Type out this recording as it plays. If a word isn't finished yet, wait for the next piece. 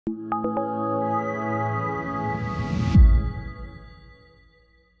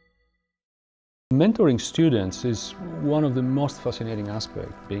Mentoring students is one of the most fascinating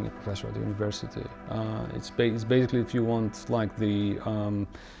aspects being a professor at the university. It's basically, if you want, like the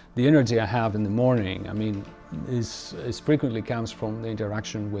energy I have in the morning, I mean, is frequently comes from the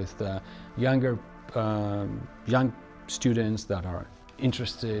interaction with young students that are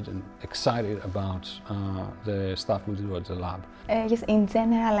interested and excited about the stuff we do at the lab. Yes, in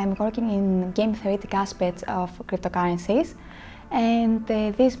general, I'm working in game theoretic aspects of cryptocurrencies. And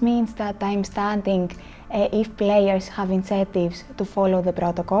this means that I'm studying if players have incentives to follow the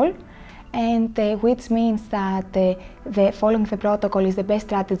protocol, and which means that following the protocol is the best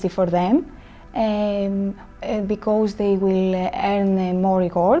strategy for them because they will earn more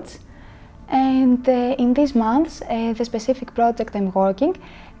rewards. And in these months, the specific project I'm working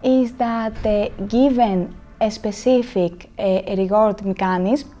is that given a specific reward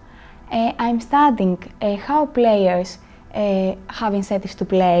mechanism, I'm studying how players have incentives to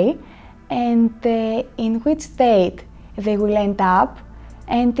play and in which state they will end up,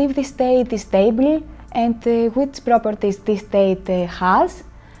 and if the state is stable and which properties this state has.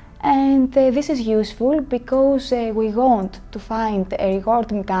 And this is useful because we want to find a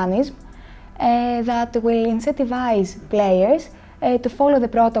reward mechanism that will incentivize players to follow the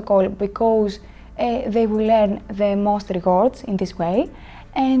protocol because they will earn the most rewards in this way.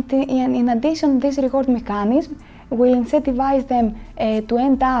 And in addition, this reward mechanism will incentivize them to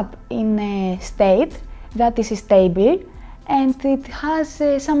end up in a state that is stable and it has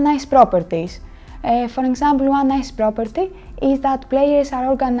some nice properties. For example, one nice property is that players are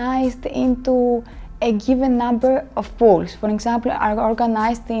organized into a given number of pools. For example, are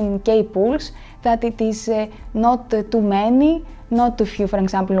organized in K pools, that it is not too many, not too few, for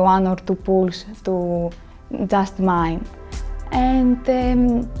example, 1 or 2 pools to just mine. And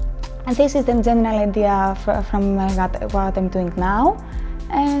this is the general idea from what I'm doing now.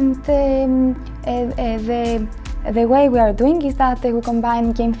 And the way we are doing is that we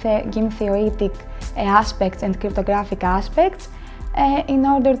combine game theoretic aspects and cryptographic aspects in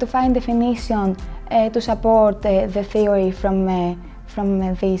order to find definition to support the theory from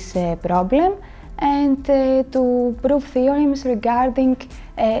this problem, and to prove theorems regarding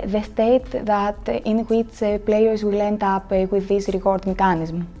the state in which players will end up with this reward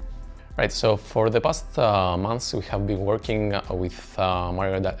mechanism. Right, so for the past months we have been working with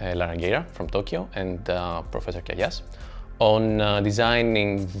Mario Larangueira from Tokyo and Professor Kiayias on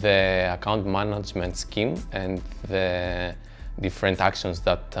designing the account management scheme and the different actions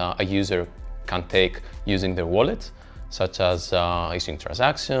that a user can take using their wallet, such as issuing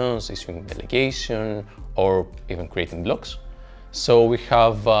transactions, issuing delegation, or even creating blocks. So we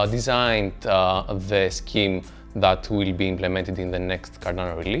have designed the scheme that will be implemented in the next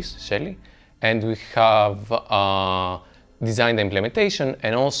Cardano release, Shelly, and we have designed the implementation,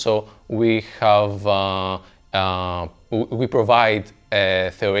 and also we have we provide a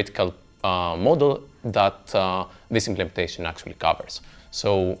theoretical model that this implementation actually covers.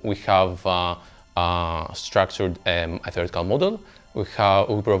 So we have structured a theoretical model. We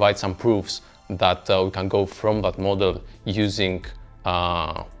provide some proofs that we can go from that model using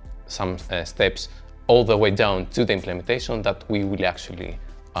some steps all the way down to the implementation that we will actually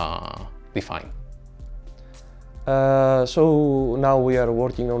define. So now we are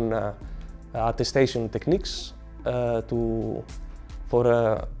working on attestation techniques for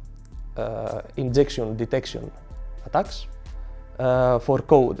injection detection attacks, for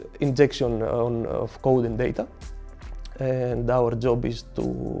code injection of code and data, and our job is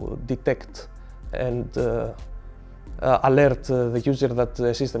to detect and alert the user that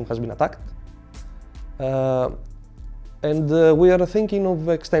the system has been attacked. And we are thinking of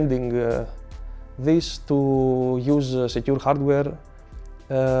extending this to use secure hardware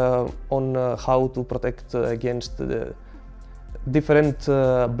on how to protect against the different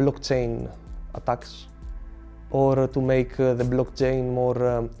blockchain attacks, or to make the blockchain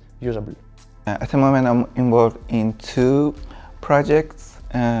more usable. At the moment I'm involved in 2 projects.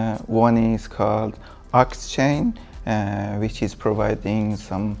 One is called IOHK, which is providing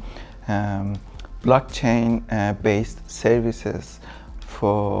some blockchain-based services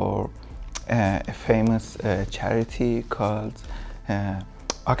for a famous charity called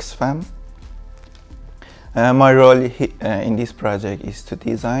Oxfam. My role in this project is to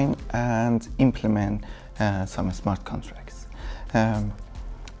design and implement some smart contracts.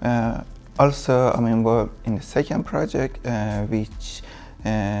 Also, I'm involved in the second project, which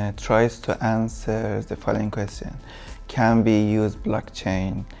tries to answer the following question: can we use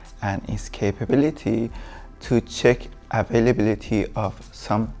blockchain and its capability to check availability of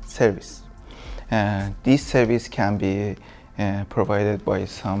some service. This service can be provided by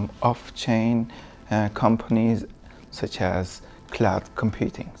some off-chain companies such as cloud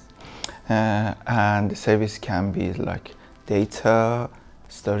computing. And the service can be like data,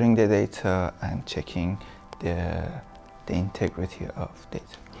 storing the data and checking the integrity of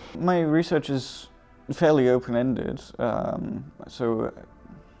data. My research is fairly open-ended, so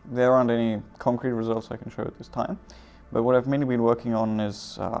there aren't any concrete results I can show at this time. But what I've mainly been working on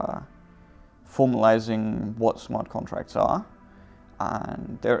is formalizing what smart contracts are,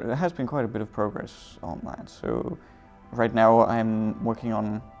 and there has been quite a bit of progress on that. So right now I'm working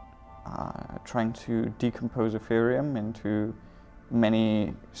on trying to decompose Ethereum into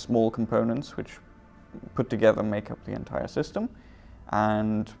many small components which put together make up the entire system,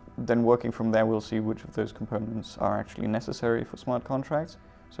 and then working from there we'll see which of those components are actually necessary for smart contracts.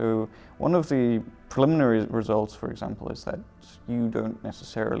 So one of the preliminary results, for example, is that you don't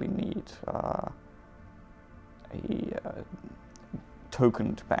necessarily need a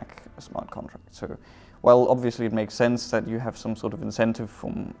token to back a smart contract. So while obviously it makes sense that you have some sort of incentive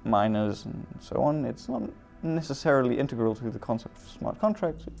from miners and so on, it's not necessarily integral to the concept of smart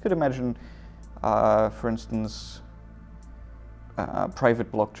contracts. You could imagine, for instance,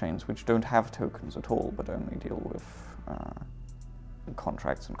 private blockchains which don't have tokens at all but only deal with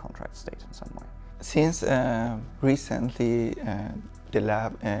contracts and contract state in some way. Since recently the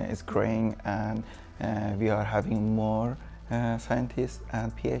lab is growing and we are having more scientists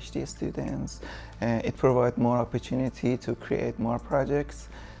and PhD students, it provides more opportunity to create more projects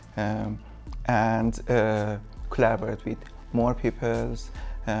and collaborate with more people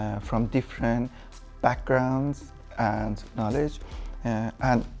from different backgrounds and knowledge,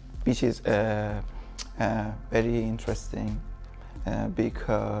 and which is very interesting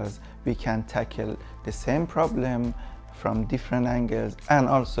because we can tackle the same problem from different angles, and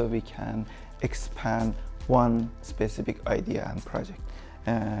also we can expand one specific idea and project,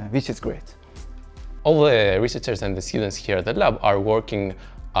 which is great. All the researchers and the students here at the lab are working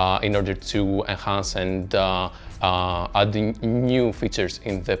in order to enhance and add new features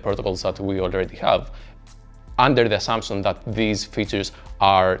in the protocols that we already have, under the assumption that these features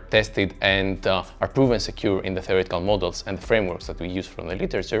are tested and are proven secure in the theoretical models and the frameworks that we use from the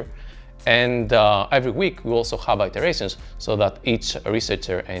literature. And every week we also have iterations so that each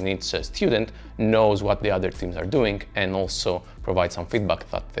researcher and each student knows what the other teams are doing and also provide some feedback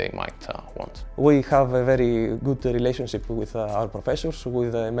that they might want. We have a very good relationship with our professors,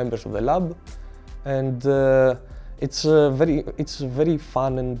 with members of the lab, and it's very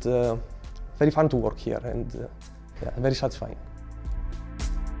fun and very fun to work here, and yeah, very satisfying.